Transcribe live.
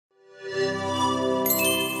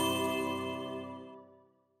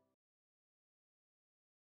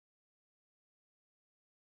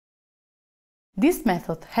This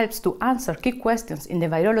method helps to answer key questions in the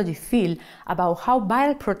virology field about how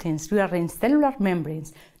viral proteins rearrange cellular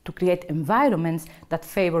membranes to create environments that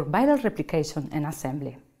favor viral replication and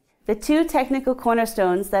assembly. The two technical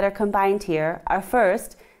cornerstones that are combined here are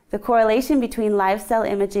first, the correlation between live cell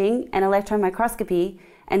imaging and electron microscopy,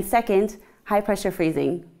 and second, high-pressure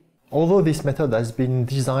freezing. Although this method has been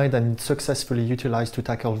designed and successfully utilized to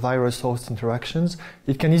tackle virus-host interactions,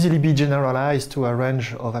 it can easily be generalized to a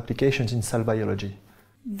range of applications in cell biology.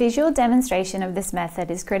 Visual demonstration of this method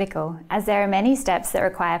is critical, as there are many steps that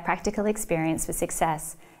require practical experience for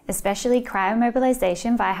success, especially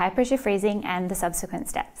cryo-immobilization via high-pressure freezing and the subsequent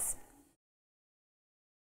steps.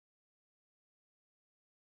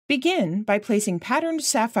 Begin by placing patterned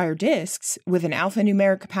sapphire discs with an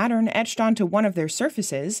alphanumeric pattern etched onto one of their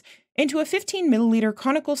surfaces into a 15 milliliter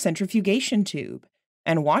conical centrifugation tube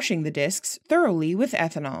and washing the discs thoroughly with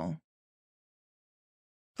ethanol.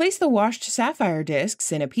 Place the washed sapphire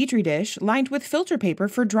discs in a petri dish lined with filter paper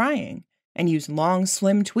for drying and use long,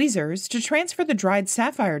 slim tweezers to transfer the dried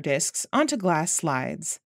sapphire discs onto glass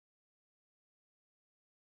slides.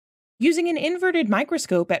 Using an inverted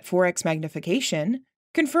microscope at 4x magnification,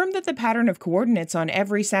 confirm that the pattern of coordinates on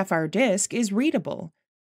every sapphire disc is readable.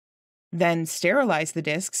 Then sterilize the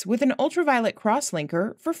discs with an ultraviolet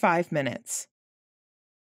crosslinker for 5 minutes.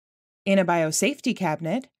 In a biosafety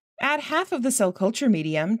cabinet, add half of the cell culture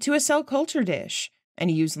medium to a cell culture dish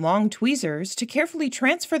and use long tweezers to carefully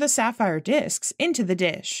transfer the sapphire discs into the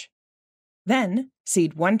dish. Then,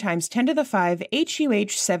 seed 1 × 10⁵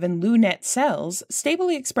 HUH7 LuNet cells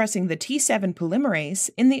stably expressing the T7 polymerase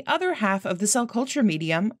in the other half of the cell culture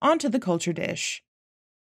medium onto the culture dish.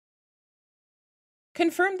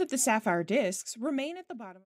 Confirm that the sapphire discs remain at the bottom.